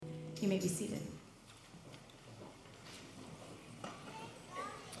You may be seated.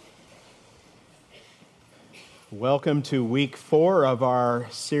 Welcome to week 4 of our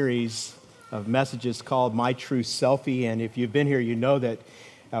series of messages called My True Selfie. And if you've been here, you know that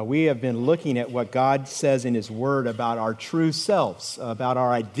we have been looking at what God says in His Word about our true selves, about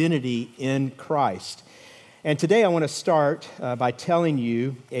our identity in Christ. And today I want to start by telling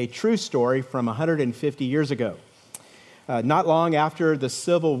you a true story from 150 years ago. Not long after the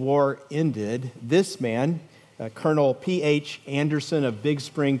Civil War ended, this man, Colonel P.H. Anderson of Big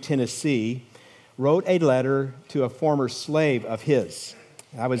Spring, Tennessee, wrote a letter to a former slave of his.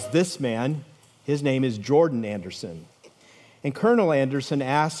 That was this man. His name is Jordan Anderson. And Colonel Anderson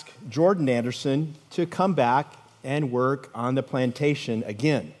asked Jordan Anderson to come back and work on the plantation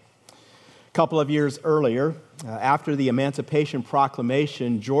again. A couple of years earlier, after the Emancipation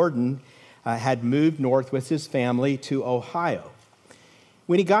Proclamation, Jordan had moved north with his family to Ohio.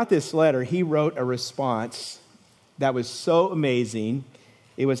 When he got this letter, he wrote a response that was so amazing,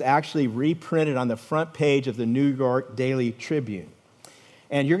 it was actually reprinted on the front page of the New York Daily Tribune.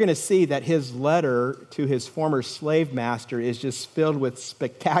 And you're going to see that his letter to his former slave master is just filled with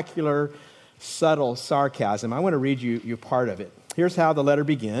spectacular, subtle sarcasm. I want to read you part of it. Here's how the letter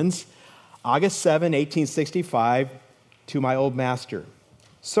begins. August 7, 1865, to my old master.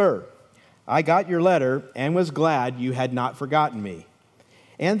 Sir, I got your letter and was glad you had not forgotten me,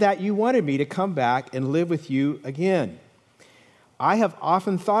 and that you wanted me to come back and live with you again. I have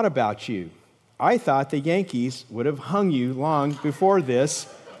often thought about you. I thought the Yankees would have hung you long before this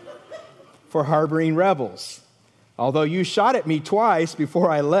for harboring rebels. Although you shot at me twice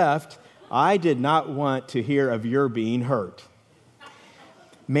before I left, I did not want to hear of your being hurt.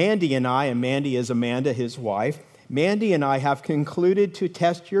 Mandy and I, and Mandy is Amanda, his wife, Mandy and I have concluded to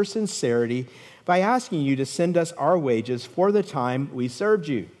test your sincerity by asking you to send us our wages for the time we served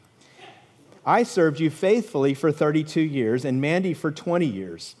you. I served you faithfully for 32 years and Mandy for 20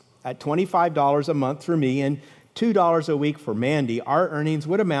 years. At $25 a month for me and $2 a week for Mandy, our earnings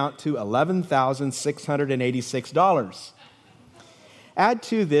would amount to $11,686. Add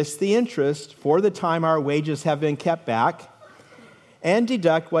to this the interest for the time our wages have been kept back, and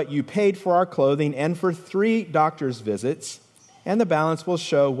deduct what you paid for our clothing and for 3 doctor's visits, and the balance will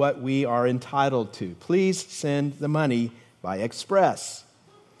show what we are entitled to. Please send the money by express.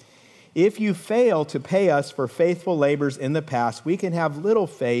 If you fail to pay us for faithful labors in the past, we can have little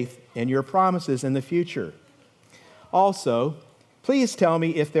faith in your promises in the future. Also, please tell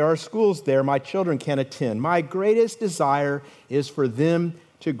me if there are schools there my children can attend. My greatest desire is for them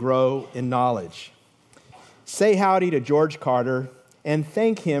to grow in knowledge. Say howdy to George Carter and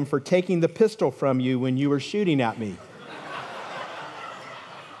thank him for taking the pistol from you when you were shooting at me.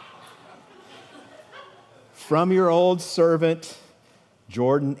 From your old servant,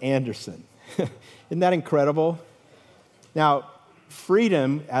 Jordan Anderson. Isn't that incredible? Now,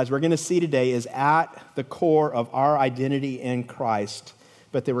 freedom, as we're going to see today, is at the core of our identity in Christ.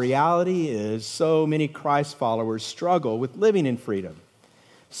 But the reality is so many Christ followers struggle with living in freedom.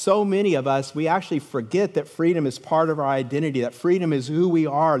 So many of us, we actually forget that freedom is part of our identity, that freedom is who we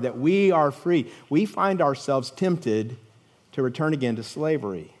are, that we are free. We find ourselves tempted to return again to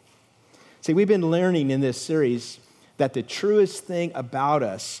slavery. See, we've been learning in this series that the truest thing about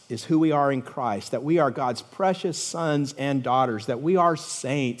us is who we are in Christ, that we are God's precious sons and daughters, that we are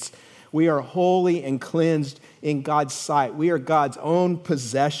saints. We are holy and cleansed in God's sight. We are God's own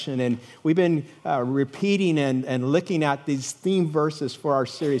possession. And we've been repeating and looking at these theme verses for our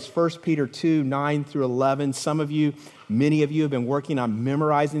series, 1 Peter 2, 9 through 11. Many of you have been working on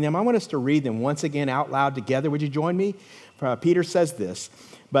memorizing them. I want us to read them once again out loud together. Would you join me? Peter says this,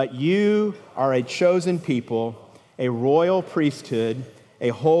 "But you are a chosen people, a royal priesthood, a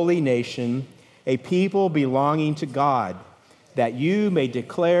holy nation, a people belonging to God, that you may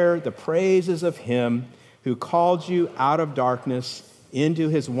declare the praises of Him who called you out of darkness into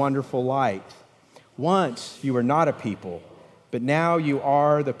His wonderful light. Once you were not a people, but now you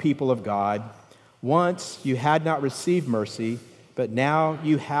are the people of God. Once you had not received mercy, but now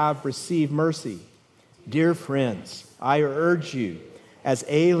you have received mercy. Dear friends, I urge you, as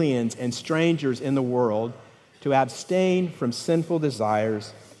aliens and strangers in the world, to abstain from sinful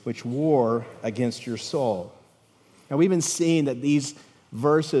desires which war against your soul." Now, we've been seeing that these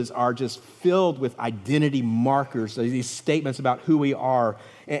verses are just filled with identity markers, these statements about who we are.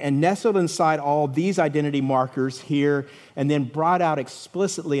 And nestled inside all these identity markers here, and then brought out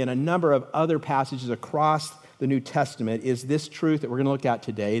explicitly in a number of other passages across the New Testament, is this truth that we're going to look at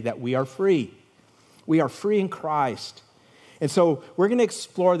today, that we are free. We are free in Christ. And so we're going to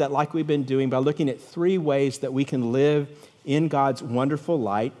explore that like we've been doing by looking at 3 ways that we can live in God's wonderful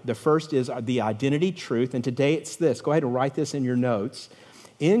light. The first is the identity truth, and today it's this. Go ahead and write this in your notes.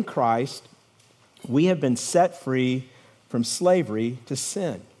 In Christ, we have been set free from slavery to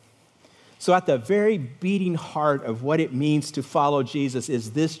sin. So at the very beating heart of what it means to follow Jesus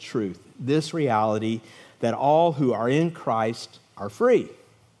is this truth, this reality, that all who are in Christ are free.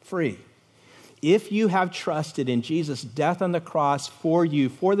 Free. If you have trusted in Jesus' death on the cross for you,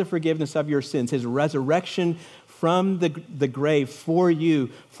 for the forgiveness of your sins, his resurrection from the grave for you,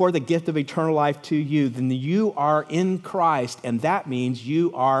 for the gift of eternal life to you, then you are in Christ, and that means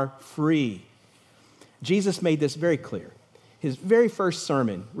you are free. Jesus made this very clear. His very first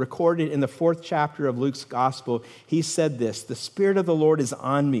sermon, recorded in the 4th chapter of Luke's gospel, he said this, "The Spirit of the Lord is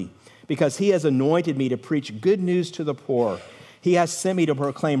on me, because he has anointed me to preach good news to the poor. He has sent me to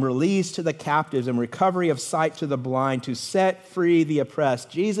proclaim release to the captives and recovery of sight to the blind, to set free the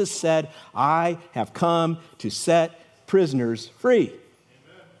oppressed." Jesus said, "I have come to set prisoners free." Amen.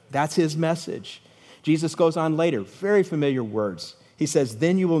 That's his message. Jesus goes on later, very familiar words. He says,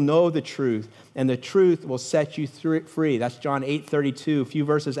 "Then you will know the truth, and the truth will set you free." That's John 8:32. A few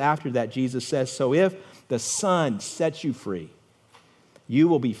verses after that, Jesus says, "So if the Son sets you free, you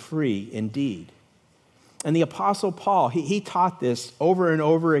will be free indeed." And the Apostle Paul, he taught this over and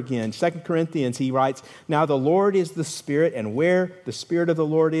over again. 2 Corinthians, he writes, "Now the Lord is the Spirit, and where the Spirit of the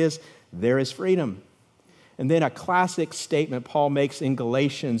Lord is, there is freedom." And then a classic statement Paul makes in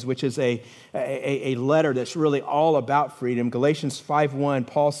Galatians, which is a letter that's really all about freedom. Galatians 5:1,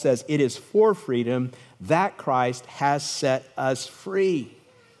 Paul says, "It is for freedom that Christ has set us free."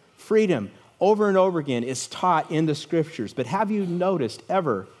 Freedom, over and over again, is taught in the Scriptures. But have you noticed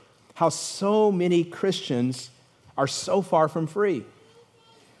ever how so many Christians are so far from free?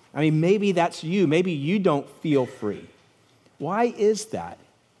 I mean, maybe that's you. Maybe you don't feel free. Why is that?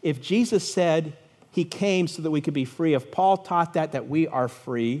 If Jesus said he came so that we could be free, if Paul taught that we are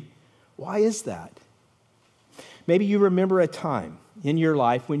free, why is that? Maybe you remember a time in your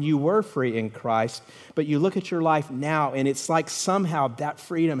life when you were free in Christ, but you look at your life now and it's like somehow that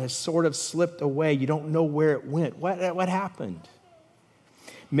freedom has sort of slipped away. You don't know where it went. What happened?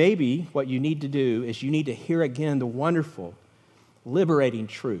 Maybe what you need to do is you need to hear again the wonderful, liberating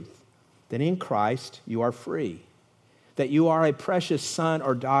truth that in Christ you are free, that you are a precious son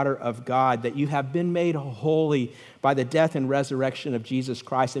or daughter of God, that you have been made holy by the death and resurrection of Jesus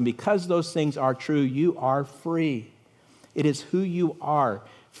Christ. And because those things are true, you are free. It is who you are.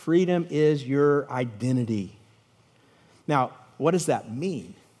 Freedom is your identity. Now, what does that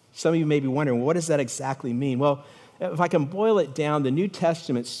mean? Some of you may be wondering, what does that exactly mean? Well, if I can boil it down, the New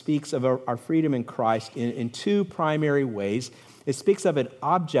Testament speaks of our freedom in Christ in two primary ways. It speaks of it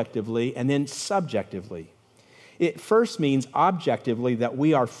objectively and then subjectively. It first means objectively that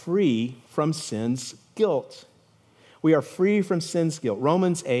we are free from sin's guilt. We are free from sin's guilt.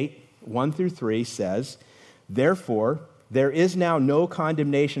 Romans 8:1-3 says, "Therefore, there is now no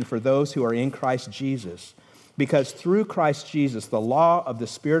condemnation for those who are in Christ Jesus, because through Christ Jesus, the law of the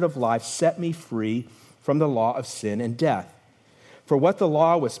Spirit of life set me free from the law of sin and death. For what the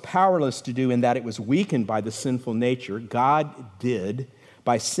law was powerless to do in that it was weakened by the sinful nature, God did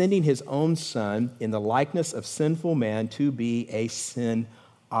by sending his own Son in the likeness of sinful man to be a sin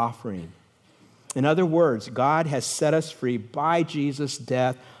offering." In other words, God has set us free by Jesus'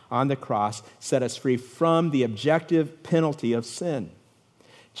 death on the cross, set us free from the objective penalty of sin.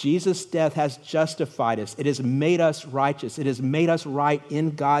 Jesus' death has justified us. It has made us righteous. It has made us right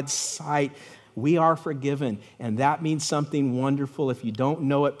in God's sight. We are forgiven, and that means something wonderful. If you don't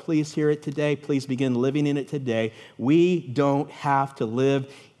know it, please hear it today. Please begin living in it today. We don't have to live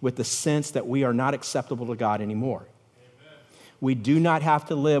with the sense that we are not acceptable to God anymore. Amen. We do not have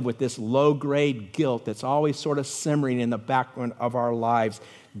to live with this low-grade guilt that's always sort of simmering in the background of our lives.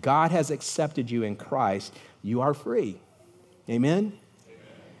 God has accepted you in Christ. You are free. Amen? Amen.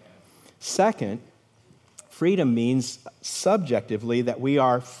 Second, freedom means subjectively that we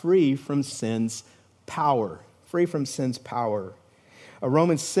are free from sin's power. Free from sin's power.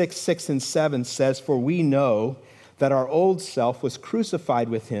 Romans 6:6-7 says, "For we know that our old self was crucified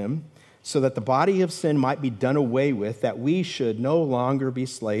with him, so that the body of sin might be done away with, that we should no longer be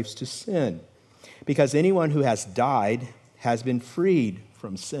slaves to sin. Because anyone who has died has been freed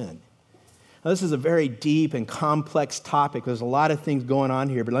from sin." Now, this is a very deep and complex topic. There's a lot of things going on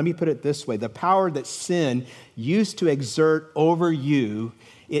here, but let me put it this way. The power that sin used to exert over you,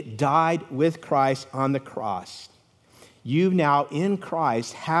 it died with Christ on the cross. You now, in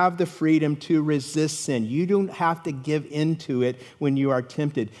Christ, have the freedom to resist sin. You don't have to give into it when you are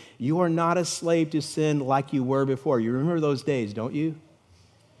tempted. You are not a slave to sin like you were before. You remember those days, don't you?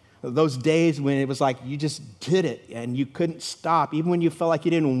 Those days when it was like you just did it and you couldn't stop. Even when you felt like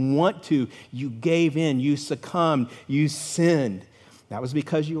you didn't want to, you gave in, you succumbed, you sinned. That was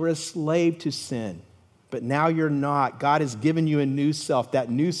because you were a slave to sin. But now you're not. God has given you a new self. That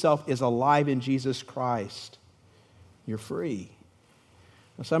new self is alive in Jesus Christ. You're free.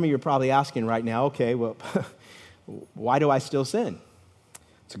 Now, some of you are probably asking right now, okay, well, why do I still sin?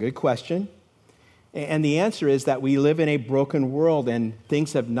 It's a good question. And the answer is that we live in a broken world and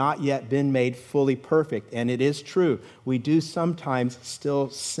things have not yet been made fully perfect. And it is true. We do sometimes still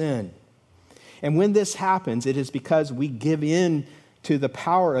sin. And when this happens, it is because we give in to the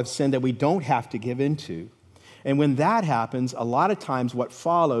power of sin that we don't have to give into. And when that happens, a lot of times what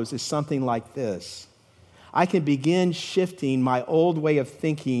follows is something like this. I can begin shifting my old way of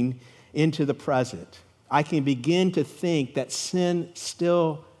thinking into the present. I can begin to think that sin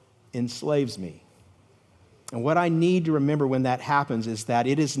still enslaves me. And what I need to remember when that happens is that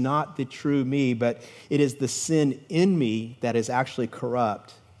it is not the true me, but it is the sin in me that is actually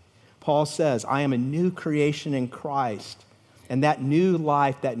corrupt. Paul says, I am a new creation in Christ. And that new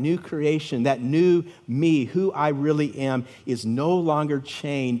life, that new creation, that new me, who I really am, is no longer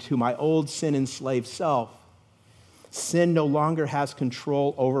chained to my old sin-enslaved self. Sin no longer has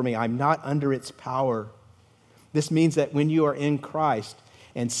control over me. I'm not under its power. This means that when you are in Christ,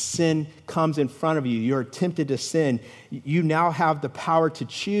 and sin comes in front of you, you're tempted to sin, you now have the power to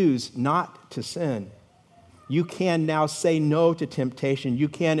choose not to sin. You can now say no to temptation. You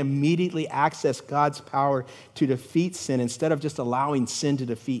can immediately access God's power to defeat sin instead of just allowing sin to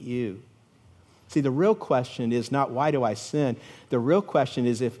defeat you. See, the real question is not why do I sin? The real question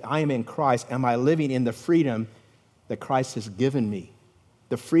is if I am in Christ, am I living in the freedom that Christ has given me?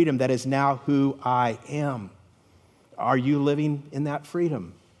 The freedom that is now who I am. Are you living in that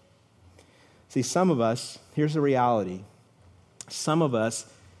freedom? See, some of us, here's the reality. Some of us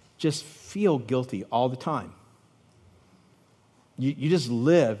just feel guilty all the time. You just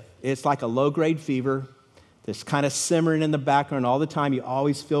live. It's like a low-grade fever that's kind of simmering in the background all the time. You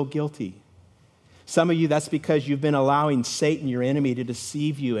always feel guilty. Some of you, that's because you've been allowing Satan, your enemy, to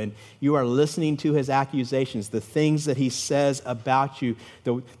deceive you, and you are listening to his accusations, the things that he says about you,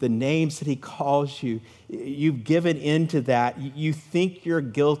 the names that he calls you. You've given into that. You think you're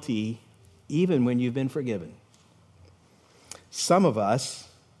guilty even when you've been forgiven. Some of us,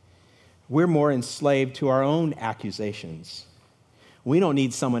 we're more enslaved to our own accusations. We don't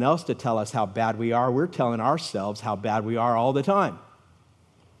need someone else to tell us how bad we are. We're telling ourselves how bad we are all the time.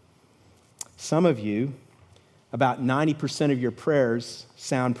 Some of you, about 90% of your prayers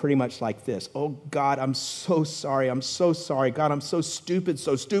sound pretty much like this. Oh, God, I'm so sorry. I'm so sorry. God, I'm so stupid,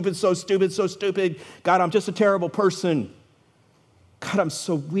 so stupid, so stupid, so stupid. God, I'm just a terrible person. God, I'm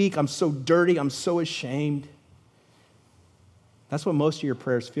so weak. I'm so dirty. I'm so ashamed. That's what most of your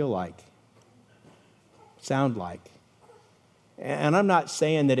prayers feel like, sound like. And I'm not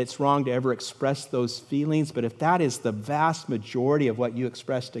saying that it's wrong to ever express those feelings, but if that is the vast majority of what you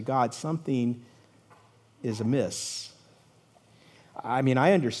express to God, something is amiss. I mean,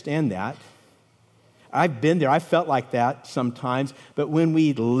 I understand that. I've been there. I felt like that sometimes. But when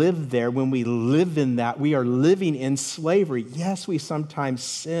we live there, when we live in that, we are living in slavery. Yes, we sometimes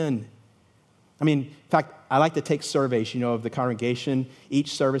sin. I mean, in fact, I like to take surveys, of the congregation,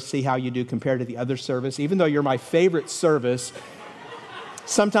 each service, see how you do compared to the other service. Even though you're my favorite service,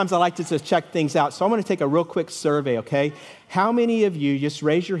 sometimes I like to just check things out. So I'm going to take a real quick survey, okay? How many of you, just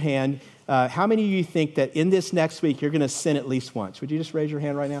raise your hand, how many of you think that in this next week you're going to sin at least once? Would you just raise your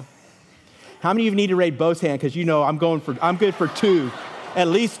hand right now? How many of you need to raise both hands? Because I'm good for two, at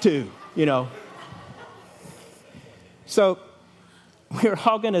least two, So we're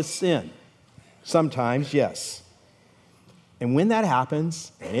all going to sin. Sometimes, yes. And when that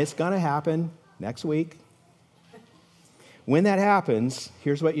happens, and it's going to happen next week, when that happens,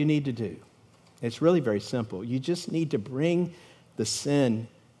 here's what you need to do. It's really very simple. You just need to bring the sin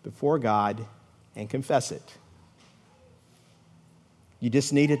before God and confess it. You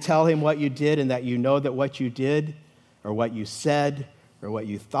just need to tell him what you did and that you know that what you did or what you said or what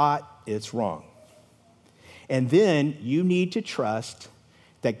you thought, it's wrong. And then you need to trust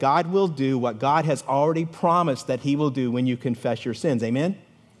that God will do what God has already promised that he will do when you confess your sins. Amen?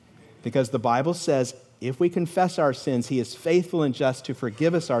 Because the Bible says, if we confess our sins, he is faithful and just to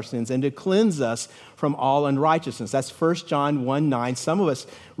forgive us our sins and to cleanse us from all unrighteousness. That's 1 John 1:9. Some of us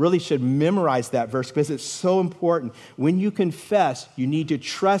really should memorize that verse because it's so important. When you confess, you need to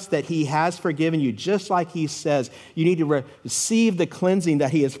trust that he has forgiven you, just like he says. You need to receive the cleansing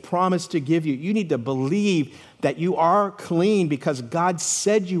that he has promised to give you. You need to believe that you are clean because God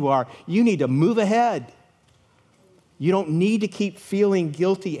said you are. You need to move ahead. You don't need to keep feeling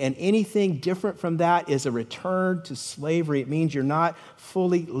guilty, and anything different from that is a return to slavery. It means you're not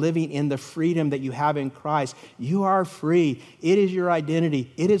fully living in the freedom that you have in Christ. You are free. It is your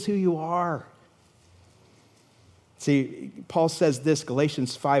identity. It is who you are. See, Paul says this,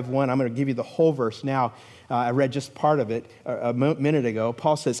 Galatians 5:1. I'm going to give you the whole verse now. I read just part of it a minute ago.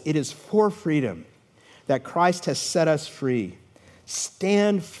 Paul says, "It is for freedom that Christ has set us free.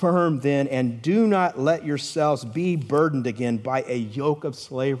 Stand firm then, and do not let yourselves be burdened again by a yoke of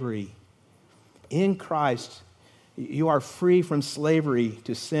slavery." In Christ, you are free from slavery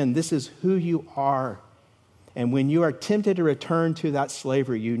to sin. This is who you are. And when you are tempted to return to that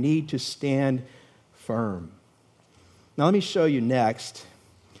slavery, you need to stand firm. Now, let me show you next,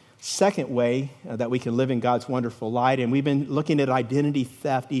 second way that we can live in God's wonderful light. And we've been looking at identity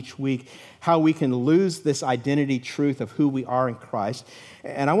theft each week, how we can lose this identity truth of who we are in Christ.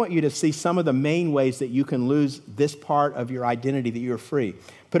 And I want you to see some of the main ways that you can lose this part of your identity, that you're free.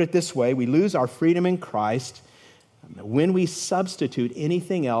 Put it this way, we lose our freedom in Christ when we substitute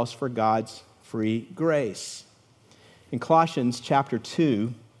anything else for God's free grace. In Colossians chapter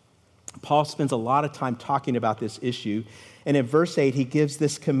 2, Paul spends a lot of time talking about this issue. And in verse 8, he gives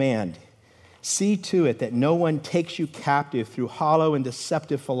this command: "See to it that no one takes you captive through hollow and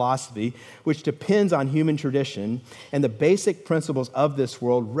deceptive philosophy, which depends on human tradition and the basic principles of this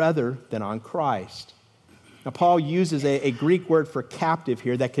world rather than on Christ." Now, Paul uses a Greek word for captive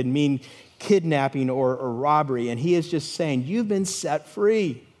here that can mean kidnapping or robbery. And he is just saying, you've been set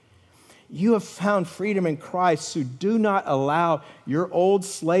free. You have found freedom in Christ, so do not allow your old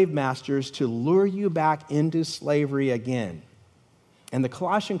slave masters to lure you back into slavery again. And the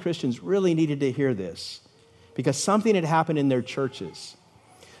Colossian Christians really needed to hear this because something had happened in their churches.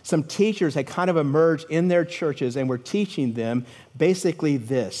 Some teachers had kind of emerged in their churches and were teaching them basically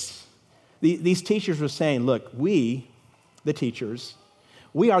this. These teachers were saying, look, we, the teachers,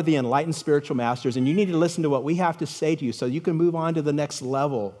 we are the enlightened spiritual masters, and you need to listen to what we have to say to you so you can move on to the next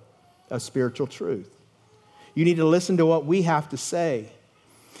level of spiritual truth. You need to listen to what we have to say.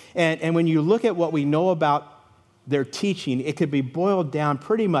 And when you look at what we know about their teaching, it could be boiled down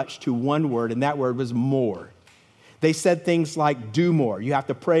pretty much to one word, and that word was more. They said things like do more. You have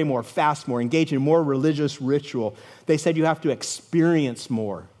to pray more, fast more, engage in more religious ritual. They said you have to experience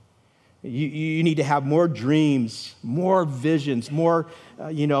more. You need to have more dreams, more visions, more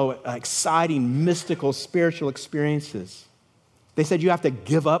exciting, mystical, spiritual experiences. They said you have to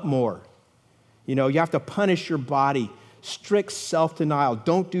give up more. You have to punish your body, strict self-denial.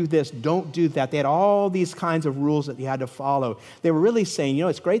 Don't do this, don't do that. They had all these kinds of rules that you had to follow. They were really saying,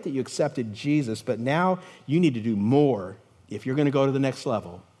 it's great that you accepted Jesus, but now you need to do more if you're going to go to the next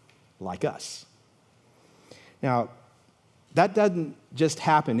level, like us. Now, that doesn't just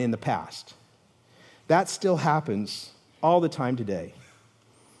happen in the past. That still happens all the time today.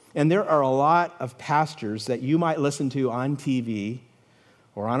 And there are a lot of pastors that you might listen to on TV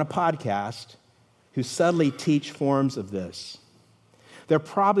or on a podcast who subtly teach forms of this. There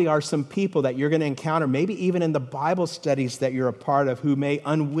probably are some people that you're going to encounter, maybe even in the Bible studies that you're a part of, who may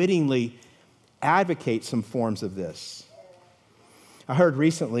unwittingly advocate some forms of this. I heard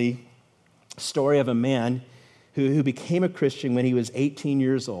recently a story of a man who became a Christian when he was 18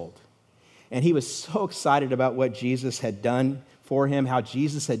 years old. And he was so excited about what Jesus had done for him, how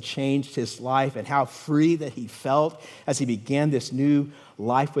Jesus had changed his life, and how free that he felt as he began this new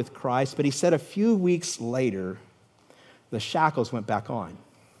life with Christ. But he said a few weeks later, the shackles went back on.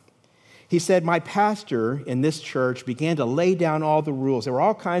 He said, my pastor in this church began to lay down all the rules. There were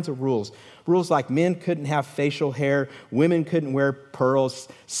all kinds of rules. Rules like men couldn't have facial hair, women couldn't wear pearls,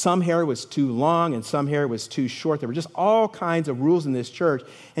 some hair was too long and some hair was too short. There were just all kinds of rules in this church.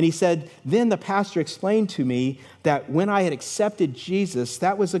 And he said, then the pastor explained to me that when I had accepted Jesus,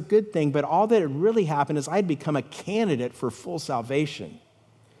 that was a good thing, but all that had really happened is I had become a candidate for full salvation.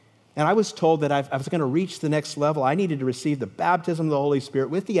 And I was told that I was going to reach the next level. I needed to receive the baptism of the Holy Spirit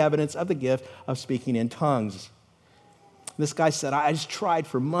with the evidence of the gift of speaking in tongues. This guy said, I just tried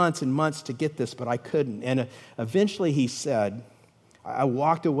for months and months to get this, but I couldn't. And eventually he said, I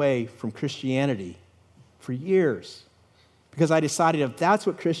walked away from Christianity for years because I decided if that's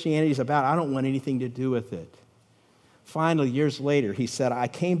what Christianity is about, I don't want anything to do with it. Finally, years later, he said, I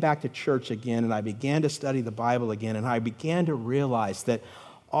came back to church again and I began to study the Bible again, and I began to realize that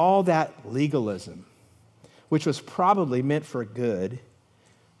all that legalism, which was probably meant for good,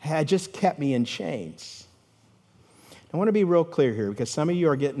 had just kept me in chains. I want to be real clear here because some of you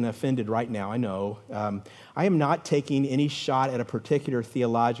are getting offended right now, I know. I am not taking any shot at a particular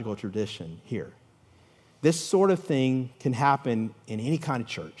theological tradition here. This sort of thing can happen in any kind of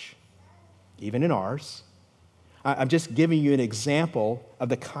church, even in ours. I'm just giving you an example of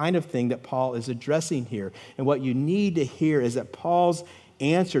the kind of thing that Paul is addressing here. And what you need to hear is that Paul's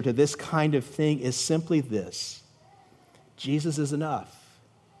answer to this kind of thing is simply this: Jesus is enough.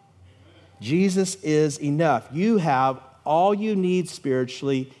 Jesus is enough. You have all you need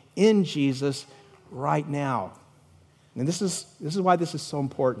spiritually in Jesus right now. And this is why this is so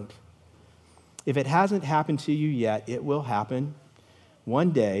important. If it hasn't happened to you yet, it will happen.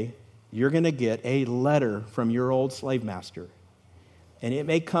 One day, you're going to get a letter from your old slave master. And it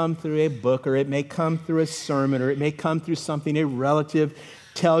may come through a book, or it may come through a sermon, or it may come through something a relative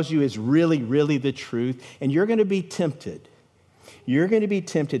tells you is really, really the truth. And you're going to be tempted. You're going to be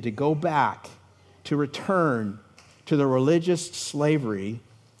tempted to go back, to return to the religious slavery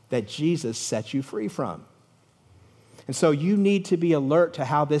that Jesus set you free from. And so you need to be alert to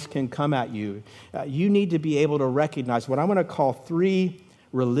how this can come at you. You need to be able to recognize what I'm going to call 3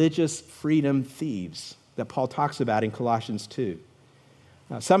 religious freedom thieves that Paul talks about in Colossians 2.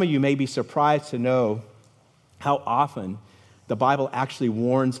 Now, some of you may be surprised to know how often the Bible actually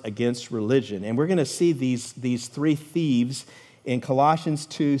warns against religion. And we're going to see these 3 thieves in Colossians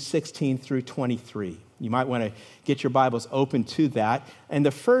 2, 16 through 23. You might want to get your Bibles open to that. And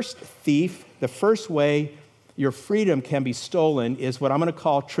the first thief, the first way your freedom can be stolen, is what I'm going to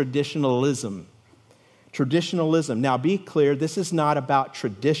call traditionalism. Traditionalism. Now, be clear, this is not about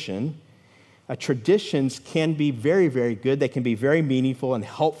tradition. Traditions can be very, very good. They can be very meaningful and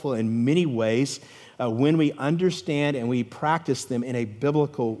helpful in many ways when we understand and we practice them in a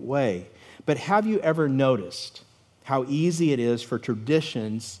biblical way. But have you ever noticed how easy it is for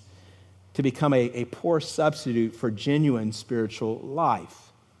traditions to become a poor substitute for genuine spiritual life?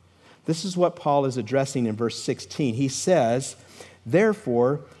 This is what Paul is addressing in verse 16. He says,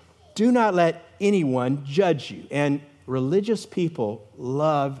 "Therefore, do not let anyone judge you." And religious people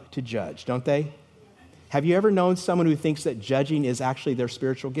love to judge, don't they? Have you ever known someone who thinks that judging is actually their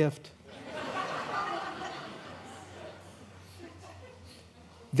spiritual gift?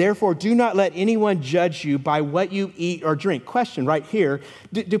 "Therefore, do not let anyone judge you by what you eat or drink." Question right here.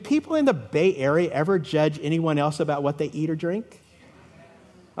 Do people in the Bay Area ever judge anyone else about what they eat or drink?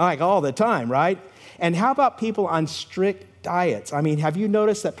 Like all the time, right? And how about people on strict diets? I mean, have you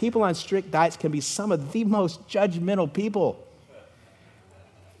noticed that people on strict diets can be some of the most judgmental people?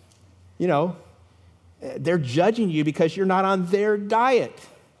 You know, they're judging you because you're not on their diet.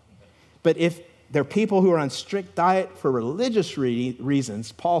 But if they're people who are on strict diet for religious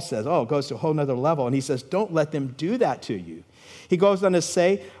reasons, Paul says, it goes to a whole nother level. And he says, don't let them do that to you. He goes on to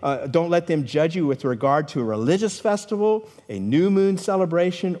say, don't let them judge you with regard to a religious festival, a new moon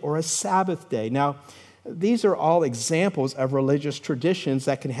celebration, or a Sabbath day. Now, these are all examples of religious traditions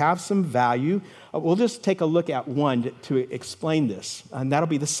that can have some value. We'll just take a look at one to explain this, and that'll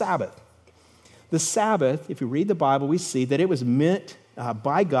be the Sabbath. The Sabbath, if you read the Bible, we see that it was meant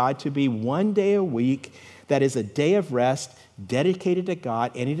by God to be one day a week that is a day of rest dedicated to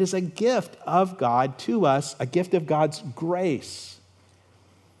God, and it is a gift of God to us, a gift of God's grace.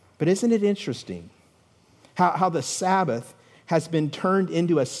 But isn't it interesting how the Sabbath has been turned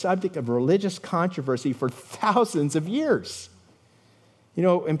into a subject of religious controversy for thousands of years? You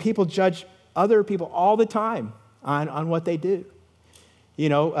know, and people judge other people all the time on what they do. You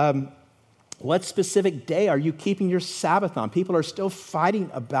know, what specific day are you keeping your Sabbath on? People are still fighting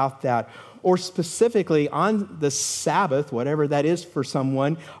about that. Or specifically, on the Sabbath, whatever that is for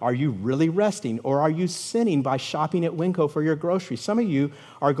someone, are you really resting? Or are you sinning by shopping at Winco for your groceries? Some of you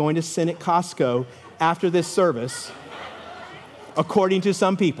are going to sin at Costco after this service, according to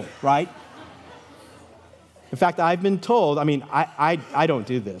some people, right? In fact, I've been told, I don't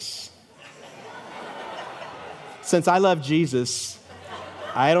do this. Since I love Jesus,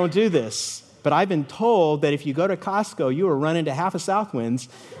 I don't do this. But I've been told that if you go to Costco, you will run into half of Southwinds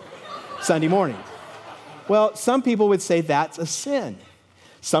Sunday morning. Well, some people would say that's a sin.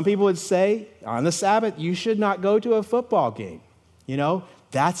 Some people would say on the Sabbath, you should not go to a football game. You know,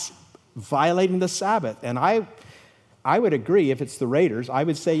 that's violating the Sabbath. And I would agree if it's the Raiders. I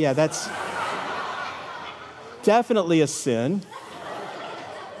would say, yeah, that's definitely a sin.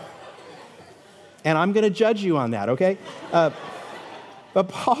 And I'm going to judge you on that, okay? But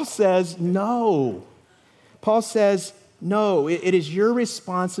Paul says no. Paul says, no, it is your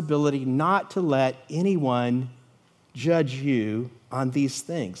responsibility not to let anyone judge you on these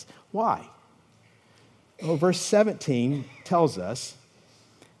things. Why? Well, verse 17 tells us,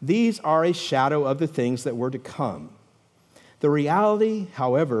 these are a shadow of the things that were to come. The reality,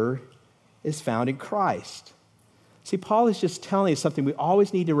 however, is found in Christ. See, Paul is just telling us something we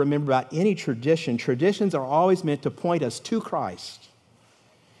always need to remember about any tradition. Traditions are always meant to point us to Christ.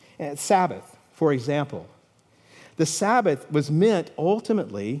 And Sabbath, for example. The Sabbath was meant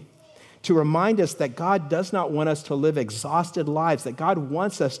ultimately to remind us that God does not want us to live exhausted lives, that God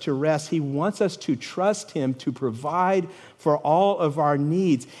wants us to rest. He wants us to trust Him to provide for all of our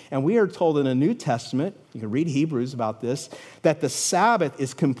needs. And we are told in the New Testament, you can read Hebrews about this, that the Sabbath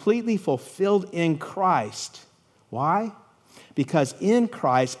is completely fulfilled in Christ. Why? Because in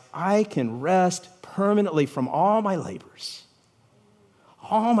Christ, I can rest permanently from all my labors,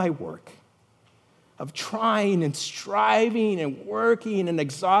 all my work of trying and striving and working and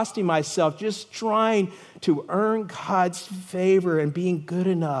exhausting myself, just trying to earn God's favor and being good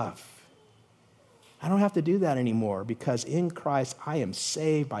enough. I don't have to do that anymore because in Christ I am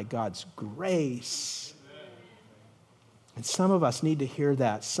saved by God's grace. And some of us need to hear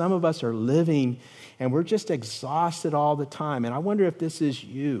that. Some of us are living and we're just exhausted all the time. And I wonder if this is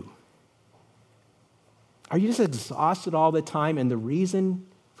you. Are you just exhausted all the time? And the reason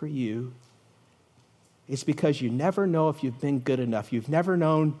for you is because you never know if you've been good enough. You've never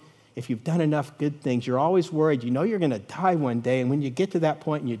known if you've done enough good things. You're always worried. You know you're going to die one day. And when you get to that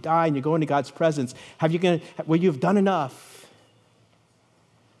point and you die and you go into God's presence, will you have done enough?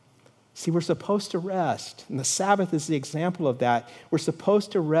 See, we're supposed to rest. And the Sabbath is the example of that. We're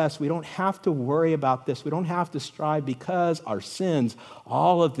supposed to rest. We don't have to worry about this. We don't have to strive because our sins,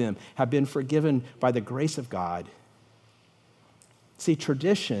 all of them, have been forgiven by the grace of God. See,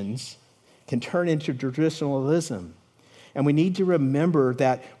 traditions can turn into traditionalism. And we need to remember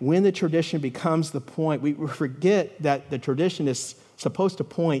that when the tradition becomes the point, we forget that the tradition is supposed to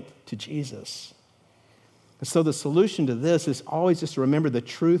point to Jesus. And so the solution to this is always just to remember the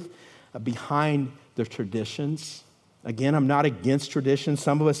truth behind the traditions. Again, I'm not against traditions.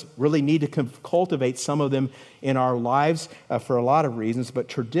 Some of us really need to cultivate some of them in our lives for a lot of reasons. But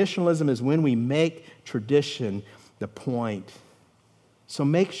traditionalism is when we make tradition the point. So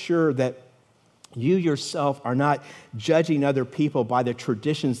make sure that you yourself are not judging other people by the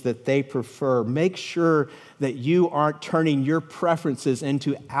traditions that they prefer. Make sure that you aren't turning your preferences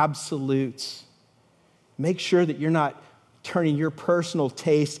into absolutes. Make sure that you're not turning your personal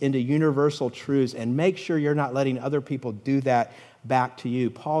taste into universal truths, and make sure you're not letting other people do that back to you.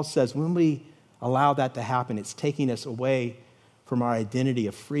 Paul says when we allow that to happen, it's taking us away from our identity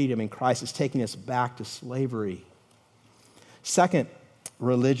of freedom in Christ. It's taking us back to slavery. Second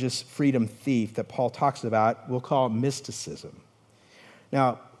religious freedom thief that Paul talks about, we'll call mysticism.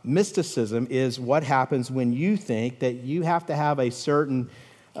 Now, mysticism is what happens when you think that you have to have a certain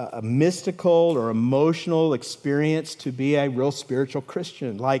a mystical or emotional experience to be a real spiritual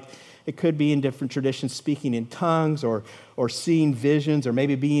Christian. Like it could be in different traditions, speaking in tongues or seeing visions, or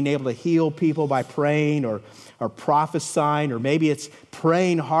maybe being able to heal people by praying or prophesying, or maybe it's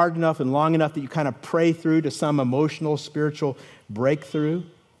praying hard enough and long enough that you kind of pray through to some emotional, spiritual breakthrough.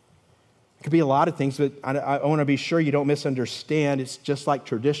 It could be a lot of things, but I want to be sure you don't misunderstand. It's just like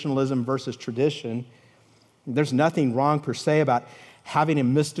traditionalism versus tradition. There's nothing wrong per se about having a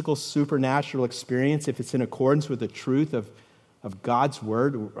mystical, supernatural experience if it's in accordance with the truth of God's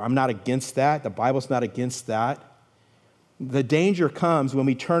word. I'm not against that. The Bible's not against that. The danger comes when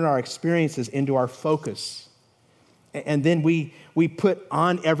we turn our experiences into our focus. And then we put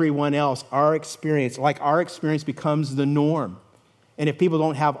on everyone else our experience, like our experience becomes the norm. And if people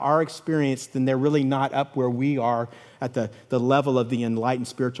don't have our experience, then they're really not up where we are at the level of the enlightened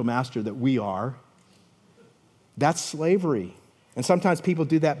spiritual master that we are. That's slavery. And sometimes people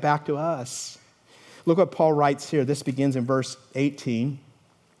do that back to us. Look what Paul writes here. This begins in verse 18.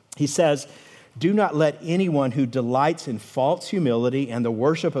 He says, "Do not let anyone who delights in false humility and the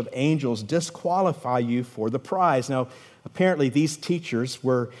worship of angels disqualify you for the prize." Now, apparently these teachers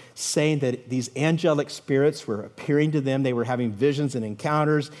were saying that these angelic spirits were appearing to them. They were having visions and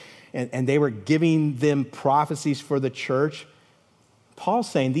encounters, and they were giving them prophecies for the church. Paul's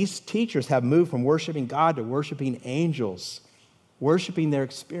saying these teachers have moved from worshiping God to worshiping angels, worshiping their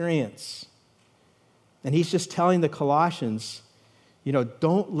experience. And he's just telling the Colossians,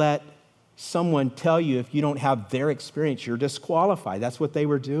 don't let someone tell you if you don't have their experience, you're disqualified. That's what they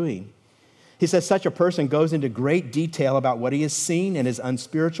were doing. He says such a person goes into great detail about what he has seen, and his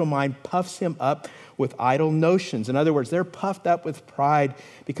unspiritual mind puffs him up with idle notions. In other words, they're puffed up with pride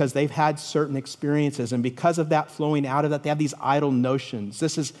because they've had certain experiences, and because of that flowing out of that, they have these idle notions.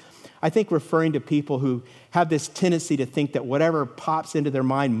 This is, I think, referring to people who have this tendency to think that whatever pops into their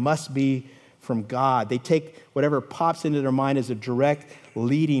mind must be from God. They take whatever pops into their mind as a direct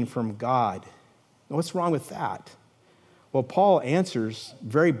leading from God. Now, what's wrong with that? Well, Paul answers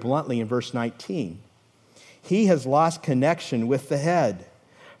very bluntly in verse 19. He has lost connection with the head,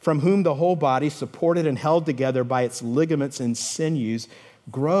 from whom the whole body, supported and held together by its ligaments and sinews,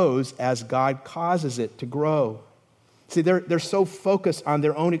 grows as God causes it to grow. See, they're so focused on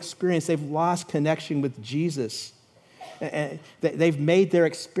their own experience, they've lost connection with Jesus. And they've made their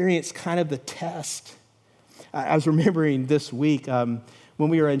experience kind of the test. I was remembering this week when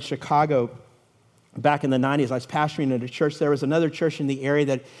we were in Chicago back in the 90s, I was pastoring at a church. There was another church in the area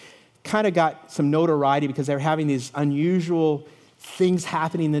that kind of got some notoriety because they were having these unusual things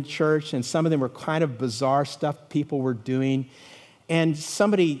happening in the church, and some of them were kind of bizarre stuff people were doing. And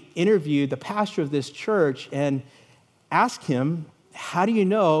somebody interviewed the pastor of this church and asked him, how do you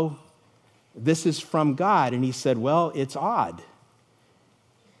know this is from God? And he said, well, it's odd.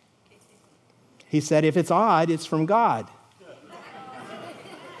 He said, if it's odd, it's from God.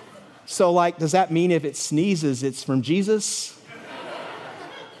 So, like, does that mean if it sneezes, it's from Jesus?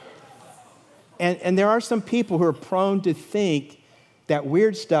 And there are some people who are prone to think that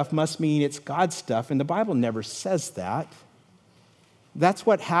weird stuff must mean it's God's stuff, and the Bible never says that. That's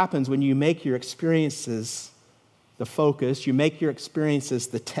what happens when you make your experiences the focus, you make your experiences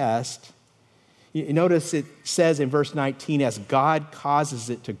the test. You notice it says in verse 19, as God causes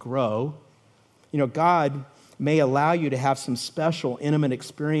it to grow. You know, God may allow you to have some special, intimate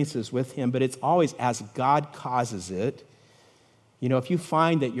experiences with him, but it's always as God causes it. You know, if you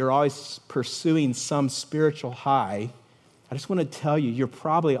find that you're always pursuing some spiritual high, I just want to tell you, you're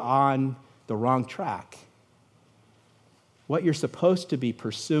probably on the wrong track. What you're supposed to be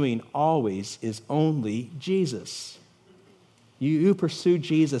pursuing always is only Jesus. You pursue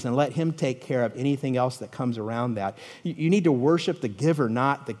Jesus and let him take care of anything else that comes around that. You need to worship the giver,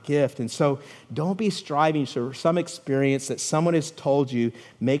 not the gift. And so don't be striving for some experience that someone has told you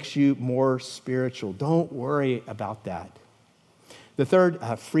makes you more spiritual. Don't worry about that. The third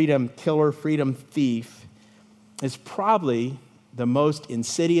freedom killer, freedom thief, is probably the most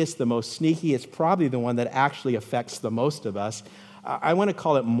insidious, the most sneaky. It's probably the one that actually affects the most of us. I want to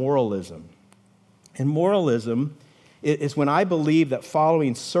call it moralism. And moralism is when I believe that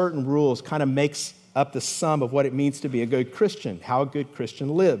following certain rules kind of makes up the sum of what it means to be a good Christian, how a good Christian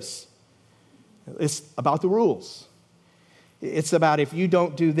lives. It's about the rules. It's about if you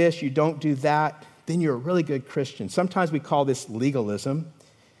don't do this, you don't do that, then you're a really good Christian. Sometimes we call this legalism.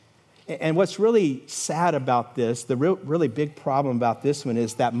 And what's really sad about this, the really big problem about this one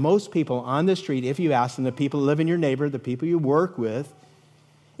is that most people on the street, if you ask them, the people who live in your neighborhood, the people you work with,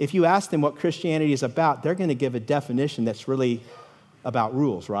 if you ask them what Christianity is about, they're going to give a definition that's really about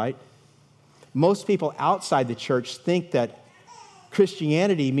rules, right? Most people outside the church think that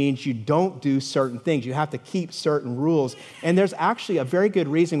Christianity means you don't do certain things. You have to keep certain rules. And there's actually a very good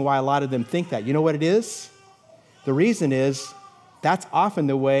reason why a lot of them think that. You know what it is? The reason is that's often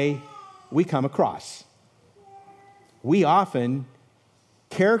the way we come across. We often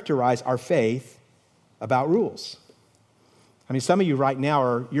characterize our faith about rules. I mean, some of you right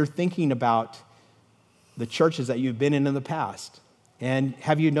now you're thinking about the churches that you've been in the past. And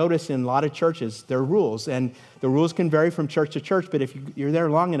have you noticed in a lot of churches, there are rules, and the rules can vary from church to church, but if you're there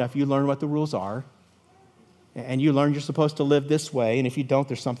long enough, you learn what the rules are, and you learn you're supposed to live this way, and if you don't,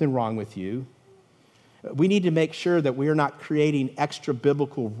 there's something wrong with you. We need to make sure that we are not creating extra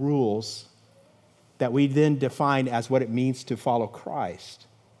biblical rules that we then define as what it means to follow Christ.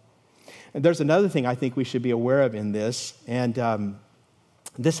 And there's another thing I think we should be aware of in this, and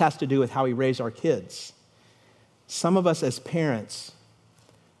this has to do with how we raise our kids. Some of us as parents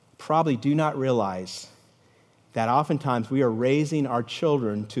probably do not realize that oftentimes we are raising our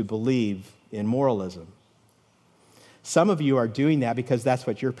children to believe in moralism. Some of you are doing that because that's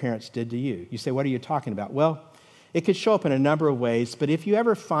what your parents did to you. You say, what are you talking about? Well, it could show up in a number of ways, but if you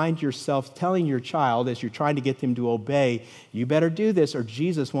ever find yourself telling your child as you're trying to get them to obey, you better do this or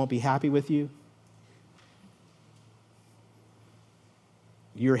Jesus won't be happy with you,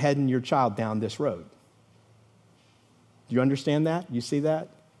 you're heading your child down this road. Do you understand that? You see that?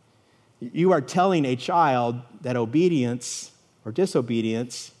 You are telling a child that obedience or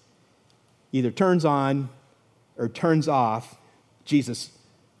disobedience either turns on or turns off Jesus'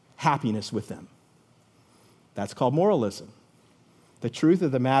 happiness with them. That's called moralism. The truth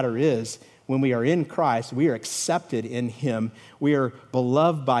of the matter is, when we are in Christ, we are accepted in him. We are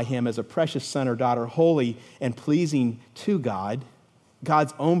beloved by him as a precious son or daughter, holy and pleasing to God,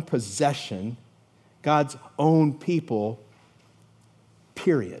 God's own possession, God's own people,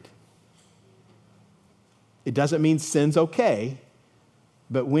 period. It doesn't mean sin's okay,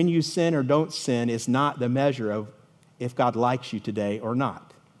 but when you sin or don't sin is not the measure of if God likes you today or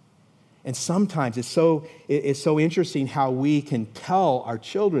not. And sometimes it's so interesting how we can tell our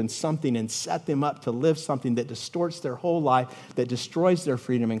children something and set them up to live something that distorts their whole life, that destroys their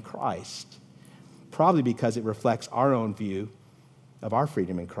freedom in Christ, probably because it reflects our own view of our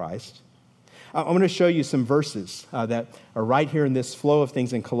freedom in Christ. I'm going to show you some verses that are right here in this flow of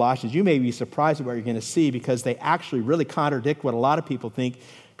things in Colossians. You may be surprised at what you're going to see because they actually really contradict what a lot of people think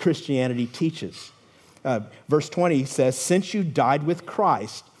Christianity teaches. Verse 20 says, since you died with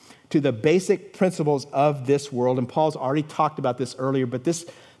Christ to the basic principles of this world, and Paul's already talked about this earlier, but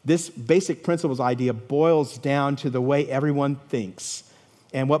this basic principles idea boils down to the way everyone thinks.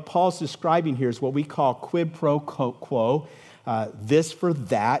 And what Paul's describing here is what we call quid pro quo, this for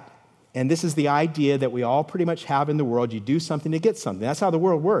that. And this is the idea that we all pretty much have in the world. You do something to get something. That's how the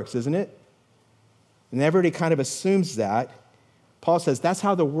world works, isn't it? And everybody kind of assumes that. Paul says that's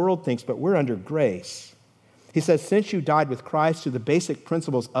how the world thinks, but we're under grace. He says, since you died with Christ to the basic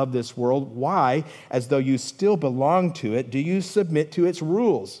principles of this world, why, as though you still belong to it, do you submit to its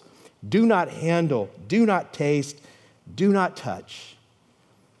rules? Do not handle, do not taste, do not touch.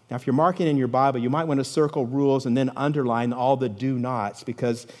 Now, if you're marking in your Bible, you might want to circle rules and then underline all the do nots,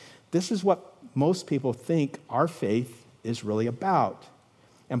 because this is what most people think our faith is really about.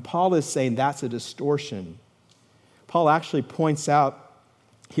 And Paul is saying that's a distortion. Paul actually points out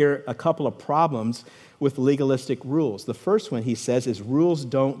here a couple of problems with legalistic rules. The first one, he says, is rules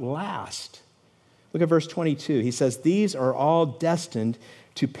don't last. Look at verse 22. He says, these are all destined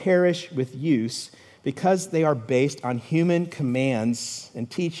to perish with use because they are based on human commands and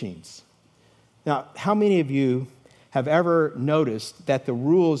teachings. Now, how many of you have ever noticed that the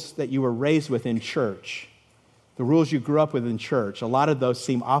rules that you were raised with in church, the rules you grew up with in church, a lot of those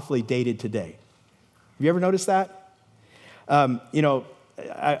seem awfully dated today? Have you ever noticed that?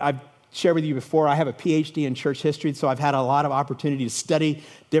 I've shared with you before, I have a PhD in church history, so I've had a lot of opportunity to study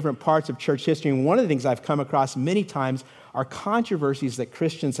different parts of church history. And one of the things I've come across many times are controversies that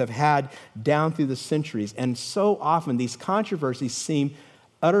Christians have had down through the centuries. And so often these controversies seem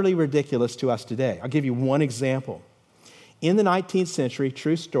utterly ridiculous to us today. I'll give you one example. In the 19th century,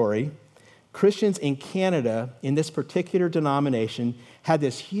 true story, Christians in Canada, in this particular denomination, had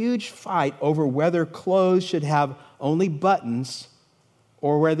this huge fight over whether clothes should have only buttons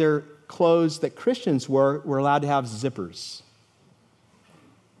or whether clothes that Christians were allowed to have zippers.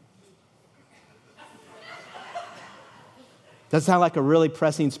 Does that sound like a really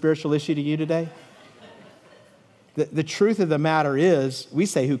pressing spiritual issue to you today? The truth of the matter is, we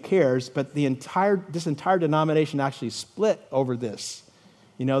say who cares, but this entire denomination actually split over this.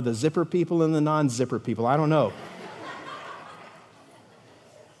 You know, the zipper people and the non-zipper people. I don't know.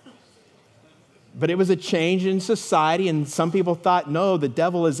 But it was a change in society, and some people thought, no, the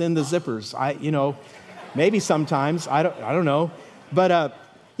devil is in the zippers. Maybe sometimes, I don't know. But,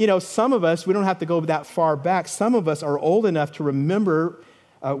 some of us, we don't have to go that far back. Some of us are old enough to remember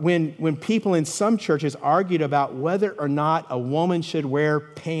when people in some churches argued about whether or not a woman should wear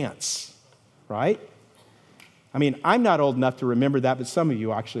pants, right? I mean, I'm not old enough to remember that, but some of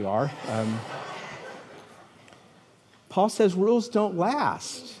you actually are. Paul says rules don't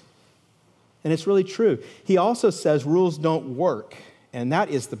last. And it's really true. He also says rules don't work. And that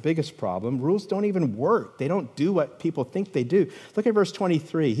is the biggest problem. Rules don't even work. They don't do what people think they do. Look at verse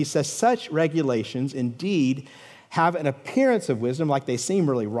 23. He says, such regulations indeed have an appearance of wisdom, like they seem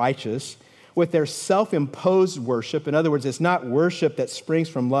really righteous, with their self-imposed worship. In other words, it's not worship that springs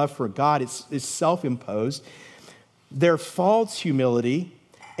from love for God. It's self-imposed. Their false humility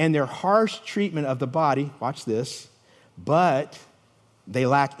and their harsh treatment of the body, watch this, but they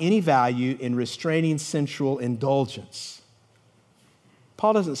lack any value in restraining sensual indulgence.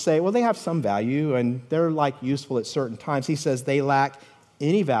 Paul doesn't say, well, they have some value and they're useful at certain times. He says they lack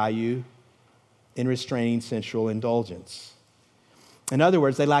any value in restraining sensual indulgence. In other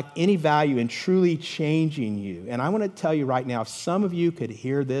words, they lack any value in truly changing you. And I want to tell you right now, if some of you could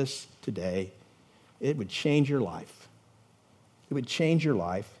hear this today, it would change your life. It would change your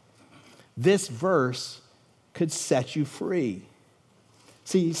life. This verse could set you free.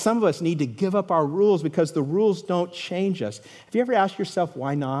 See, some of us need to give up our rules because the rules don't change us. Have you ever asked yourself,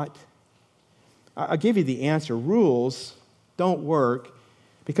 why not? I'll give you the answer. Rules don't work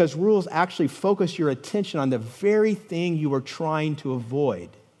because rules actually focus your attention on the very thing you are trying to avoid.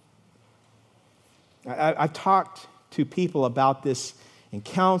 I've talked to people about this in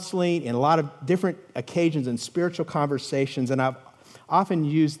counseling, in a lot of different occasions in spiritual conversations, and I've often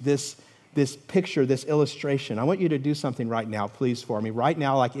used this picture, this illustration. I want you to do something right now, please, for me. Right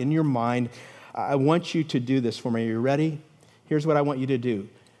now, like in your mind, I want you to do this for me. Are you ready? Here's what I want you to do.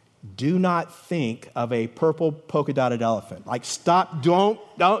 Do not think of a purple polka-dotted elephant. Stop,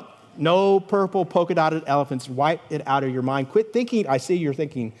 no purple polka-dotted elephants. Wipe it out of your mind. Quit thinking. I see you're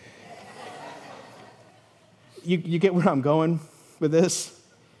thinking. You get where I'm going with this?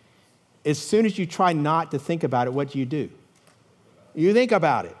 As soon as you try not to think about it, what do? You think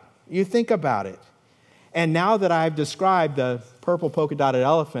about it. You think about it. And now that I've described the purple polka dotted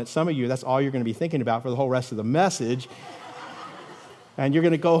elephant, some of you, that's all you're going to be thinking about for the whole rest of the message. And you're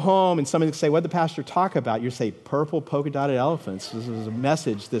going to go home and somebody's going to say, what did the pastor talk about? You say, purple polka dotted elephants. This is a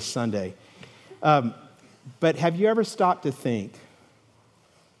message this Sunday. But have you ever stopped to think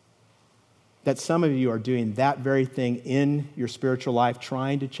that some of you are doing that very thing in your spiritual life,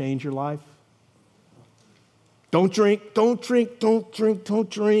 trying to change your life? Don't drink, don't drink, don't drink, don't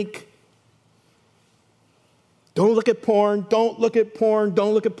drink. Don't look at porn, don't look at porn,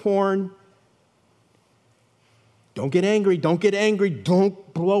 don't look at porn. Don't get angry, don't get angry,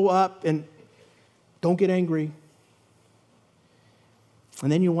 don't blow up, and don't get angry.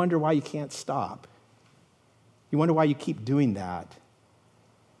 And then you wonder why you can't stop. You wonder why you keep doing that.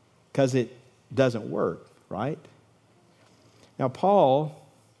 Because it doesn't work, right? Now, Paul,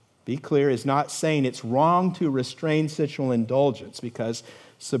 be clear, is not saying it's wrong to restrain sexual indulgence, because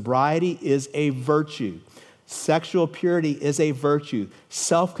sobriety is a virtue. Sexual purity is a virtue.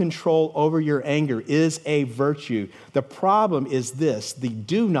 Self-control over your anger is a virtue. The problem is this: the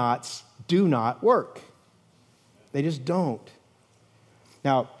do-nots do not work. They just don't.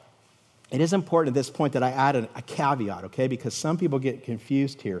 Now, it is important at this point that I add a caveat, okay? Because some people get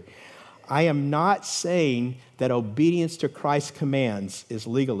confused here. I am not saying that obedience to Christ's commands is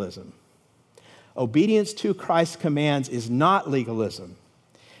legalism. Obedience to Christ's commands is not legalism.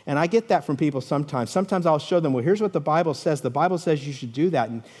 And I get that from people sometimes. Sometimes I'll show them, well, here's what the Bible says. The Bible says you should do that.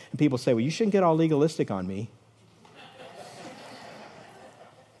 And people say, well, you shouldn't get all legalistic on me.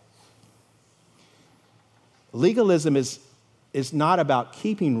 Legalism is not about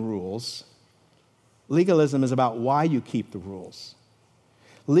keeping rules. Legalism is about why you keep the rules.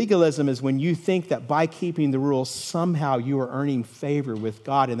 Legalism is when you think that by keeping the rules, somehow you are earning favor with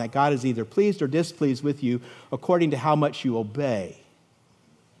God, and that God is either pleased or displeased with you according to how much you obey.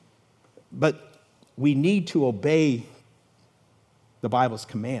 But we need to obey the Bible's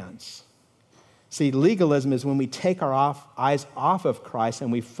commands. See, legalism is when we take our eyes off of Christ and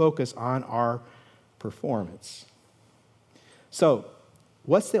we focus on our performance. So,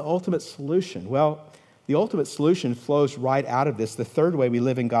 what's the ultimate solution? Well, the ultimate solution flows right out of this. The third way we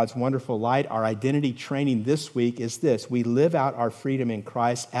live in God's wonderful light, our identity training this week, is this: we live out our freedom in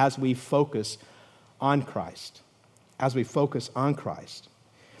Christ as we focus on Christ. As we focus on Christ.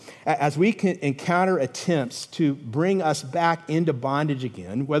 As we can encounter attempts to bring us back into bondage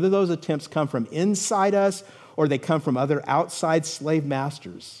again, whether those attempts come from inside us or they come from other outside slave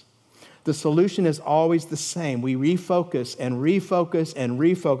masters, the solution is always the same. We refocus and refocus and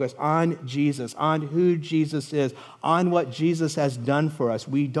refocus on Jesus, on who Jesus is, on what Jesus has done for us.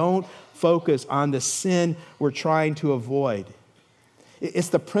 We don't focus on the sin we're trying to avoid. It's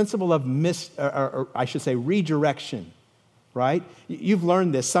the principle of redirection. Right? You've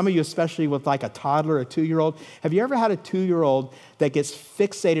learned this. Some of you, especially with like a toddler, a 2-year-old. Have you ever had a 2-year-old that gets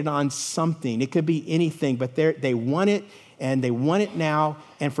fixated on something? It could be anything, but they want it, and they want it now,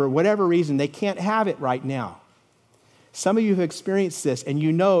 and for whatever reason, they can't have it right now. Some of you have experienced this, and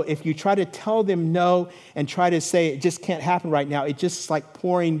you know if you try to tell them no and try to say it just can't happen right now, it's just like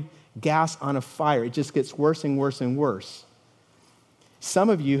pouring gas on a fire. It just gets worse and worse and worse. Some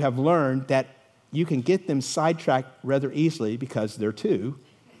of you have learned that you can get them sidetracked rather easily, because they're 2,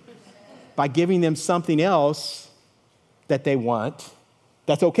 by giving them something else that they want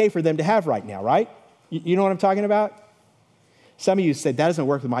that's okay for them to have right now, right? You know what I'm talking about? Some of you said, that doesn't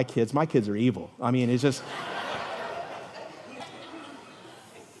work with my kids. My kids are evil. I mean, it's just...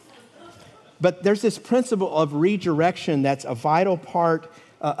 But there's this principle of redirection that's a vital part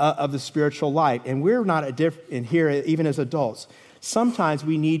of the spiritual life. And we're not in here, even as adults. Sometimes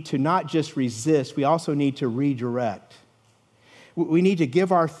we need to not just resist, we also need to redirect. We need to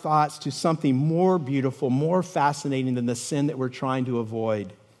give our thoughts to something more beautiful, more fascinating than the sin that we're trying to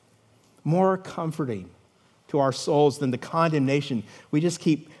avoid, more comforting to our souls than the condemnation we just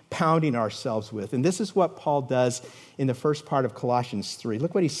keep pounding ourselves with. And this is what Paul does in the first part of Colossians 3.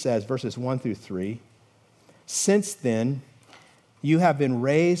 Look what he says, verses 1 through 3. Since then, you have been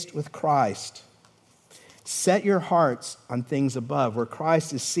raised with Christ. Set your hearts on things above, where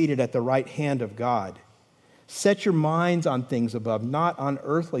Christ is seated at the right hand of God. Set your minds on things above, not on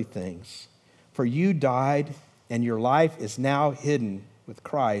earthly things. For you died, and your life is now hidden with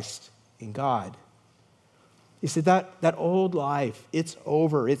Christ in God. You see, that old life, it's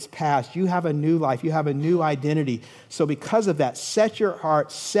over, it's past. You have a new life, you have a new identity. So because of that, set your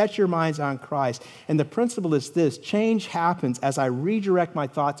heart, set your minds on Christ. And the principle is this: change happens as I redirect my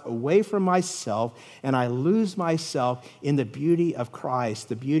thoughts away from myself and I lose myself in the beauty of Christ,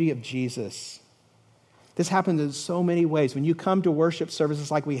 the beauty of Jesus. This happens in so many ways. When you come to worship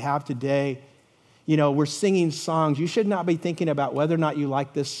services like we have today, you know, we're singing songs. You should not be thinking about whether or not you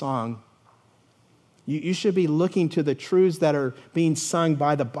like this song. You should be looking to the truths that are being sung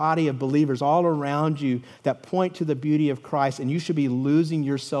by the body of believers all around you that point to the beauty of Christ, and you should be losing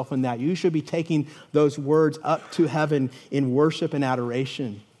yourself in that. You should be taking those words up to heaven in worship and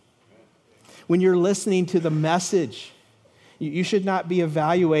adoration. When you're listening to the message, you should not be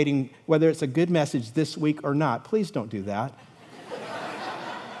evaluating whether it's a good message this week or not. Please don't do that.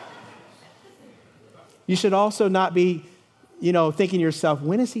 You should also not be, thinking to yourself,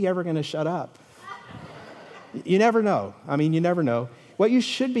 when is he ever going to shut up? You never know. You never know. What you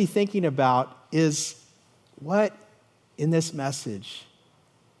should be thinking about is what in this message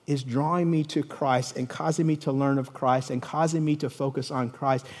is drawing me to Christ and causing me to learn of Christ and causing me to focus on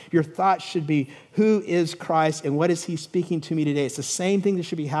Christ. Your thoughts should be, who is Christ and what is he speaking to me today? It's the same thing that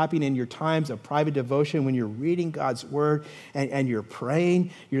should be happening in your times of private devotion when you're reading God's word and you're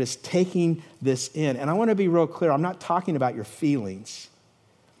praying. You're just taking this in. And I want to be real clear. I'm not talking about your feelings.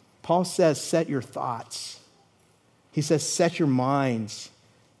 Paul says, set your thoughts. He says, set your minds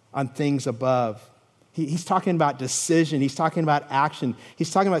on things above. He's talking about decision. He's talking about action.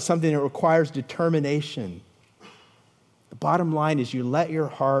 He's talking about something that requires determination. The bottom line is you let your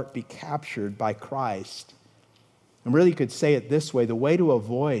heart be captured by Christ. And really you could say it this way. The way to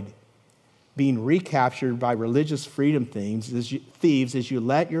avoid being recaptured by religious freedom thieves is you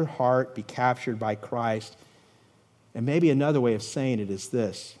let your heart be captured by Christ. And maybe another way of saying it is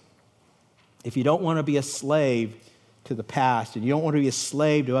this. If you don't want to be a slave to the past, and you don't want to be a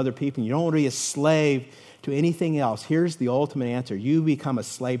slave to other people, and you don't want to be a slave to anything else, here's the ultimate answer. You become a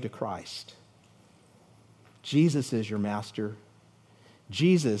slave to Christ. Jesus is your master.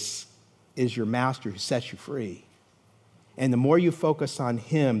 Jesus is your master who sets you free. And the more you focus on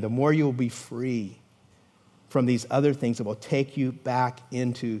him, the more you'll be free from these other things that will take you back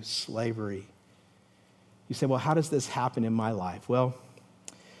into slavery. You say, well, how does this happen in my life? Well,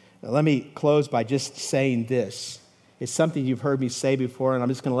 let me close by just saying this. It's something you've heard me say before, and I'm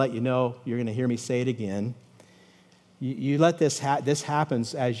just going to let you know. You're going to hear me say it again. You let this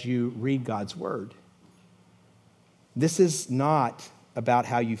happens as you read God's word. This is not about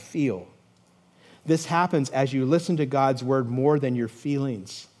how you feel. This happens as you listen to God's word more than your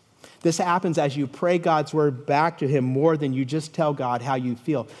feelings. This happens as you pray God's word back to him more than you just tell God how you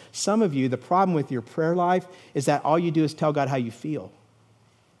feel. Some of you, the problem with your prayer life is that all you do is tell God how you feel.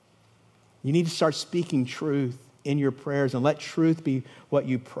 You need to start speaking truth in your prayers and let truth be what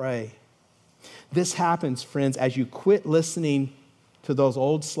you pray. This happens, friends, as you quit listening to those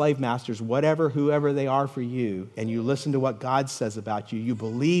old slave masters, whoever they are for you, and you listen to what God says about you. You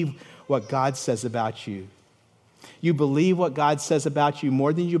believe what God says about you. You believe what God says about you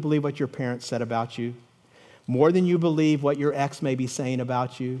more than you believe what your parents said about you, more than you believe what your ex may be saying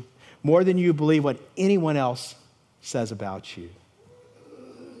about you, more than you believe what anyone else says about you.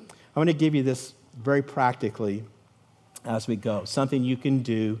 I want to give you this very practically as we go, something you can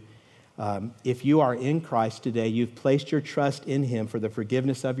do. If you are in Christ today, you've placed your trust in him for the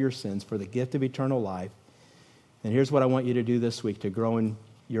forgiveness of your sins, for the gift of eternal life. And here's what I want you to do this week to grow in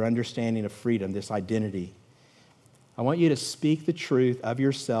your understanding of freedom, this identity. I want you to speak the truth of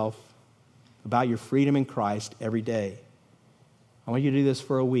yourself about your freedom in Christ every day. I want you to do this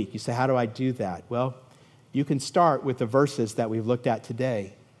for a week. You say, how do I do that? Well, you can start with the verses that we've looked at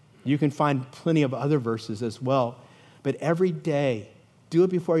today. You can find plenty of other verses as well. But every day, do it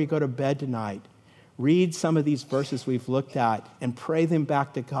before you go to bed tonight. Read some of these verses we've looked at and pray them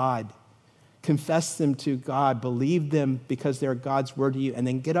back to God. Confess them to God. Believe them because they're God's word to you. And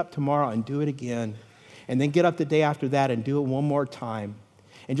then get up tomorrow and do it again. And then get up the day after that and do it one more time.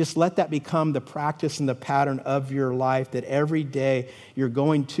 And just let that become the practice and the pattern of your life, that every day you're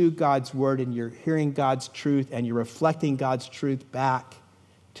going to God's word and you're hearing God's truth and you're reflecting God's truth back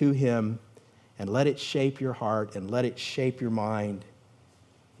to him, and let it shape your heart and let it shape your mind.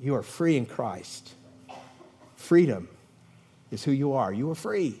 You are free in Christ. Freedom is who you are. You are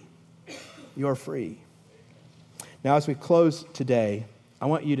free. You are free. Now, as we close today, I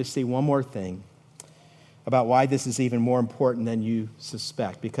want you to see one more thing about why this is even more important than you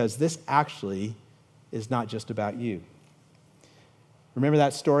suspect, because this actually is not just about you. Remember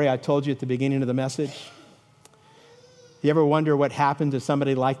that story I told you at the beginning of the message? You ever wonder what happened to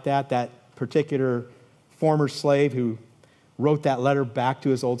somebody like that particular former slave who wrote that letter back to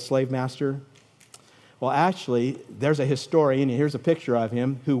his old slave master? Well, actually, there's a historian, and here's a picture of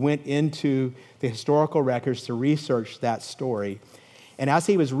him, who went into the historical records to research that story. And as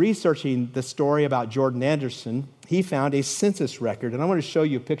he was researching the story about Jordan Anderson, he found a census record. And I want to show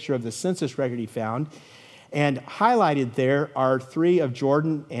you a picture of the census record he found. And highlighted there are 3 of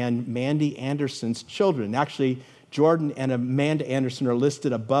Jordan and Mandy Anderson's children. Actually, Jordan and Amanda Anderson are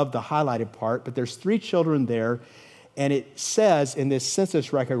listed above the highlighted part, but there's 3 children there. And it says in this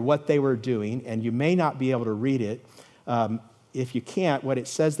census record what they were doing, and you may not be able to read it. If you can't, what it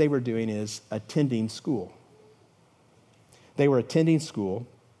says they were doing is attending school. They were attending school,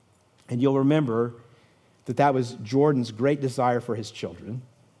 and you'll remember that that was Jordan's great desire for his children.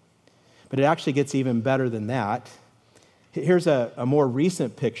 But it actually gets even better than that. Here's a more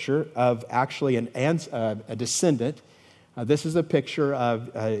recent picture of actually a descendant. This is a picture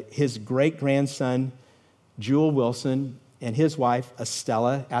of his great-grandson, Jewel Wilson, and his wife,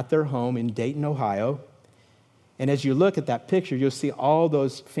 Estella, at their home in Dayton, Ohio. And as you look at that picture, you'll see all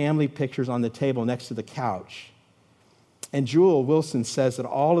those family pictures on the table next to the couch. And Jewel Wilson says that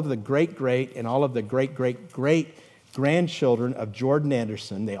all of the great-great and all of the great-great-great-grandchildren of Jordan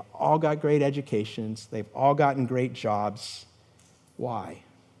Anderson, they all got great educations. They've all gotten great jobs. Why?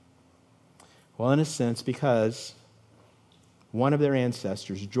 Well, in a sense, because one of their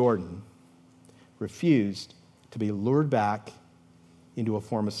ancestors, Jordan, refused to be lured back into a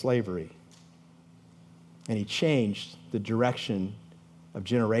form of slavery. And he changed the direction of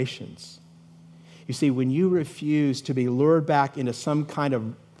generations. You see, when you refuse to be lured back into some kind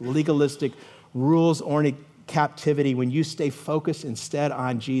of legalistic, rules-oriented captivity, when you stay focused instead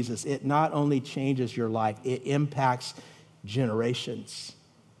on Jesus, it not only changes your life, it impacts generations.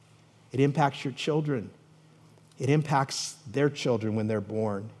 It impacts your children. It impacts their children when they're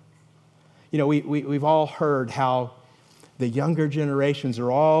born. You know, we've all heard how the younger generations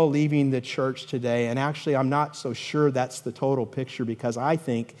are all leaving the church today, and actually I'm not so sure that's the total picture, because I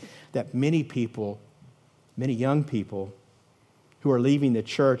think that many people, many young people who are leaving the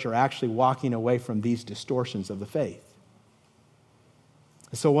church are actually walking away from these distortions of the faith.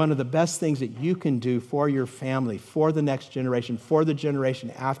 So one of the best things that you can do for your family, for the next generation, for the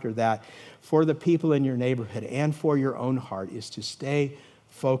generation after that, for the people in your neighborhood, and for your own heart is to stay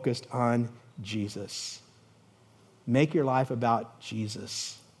focused on Jesus. Make your life about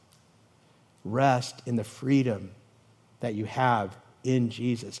Jesus. Rest in the freedom that you have in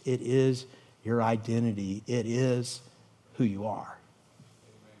Jesus. It is your identity. It is who you are.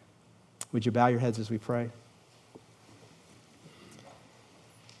 Amen. Would you bow your heads as we pray?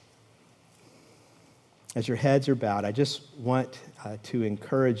 As your heads are bowed, I just want to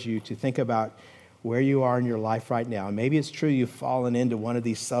encourage you to think about where you are in your life right now. Maybe it's true you've fallen into one of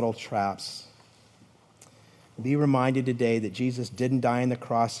these subtle traps. Be reminded today that Jesus didn't die on the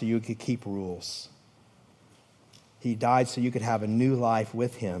cross so you could keep rules. He died so you could have a new life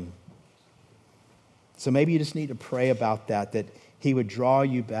with him. So maybe you just need to pray about that he would draw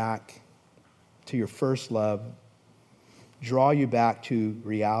you back to your first love, draw you back to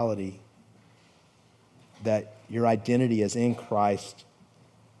reality, that your identity is in Christ,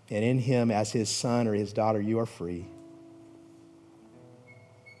 and in him as his son or his daughter, you are free.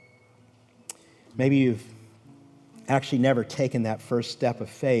 Maybe you've actually never taken that first step of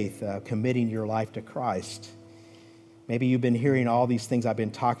faith, committing your life to Christ. Maybe you've been hearing all these things I've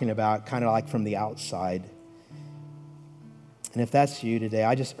been talking about kind of like from the outside. And if that's you today,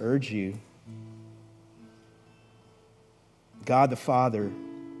 I just urge you, God the Father,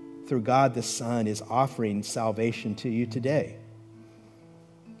 through God the Son, is offering salvation to you today.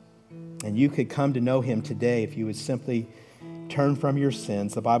 And you could come to know him today if you would simply turn from your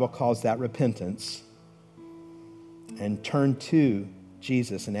sins. The Bible calls that repentance. And turn to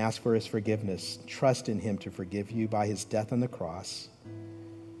Jesus and ask for his forgiveness. Trust in him to forgive you by his death on the cross.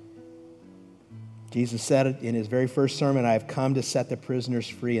 Jesus said it in his very first sermon, I have come to set the prisoners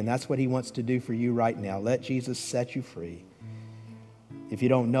free. And that's what he wants to do for you right now. Let Jesus set you free. If you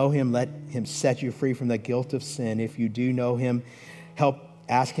don't know him, let him set you free from the guilt of sin. If you do know him,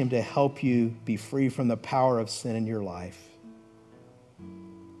 ask him to help you be free from the power of sin in your life.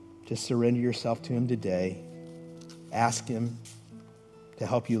 Just surrender yourself to him today. Ask him to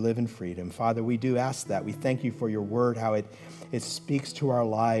help you live in freedom. Father, we do ask that. We thank you for your word, how it speaks to our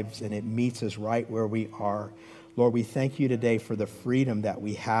lives and it meets us right where we are. Lord, we thank you today for the freedom that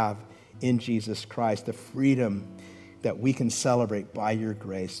we have in Jesus Christ, the freedom that we can celebrate by your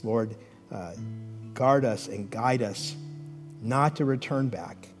grace. Lord, guard us and guide us not to return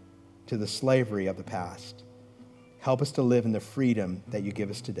back to the slavery of the past. Help us to live in the freedom that you give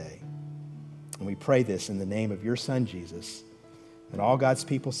us today. And we pray this in the name of your Son, Jesus. And all God's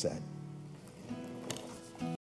people said,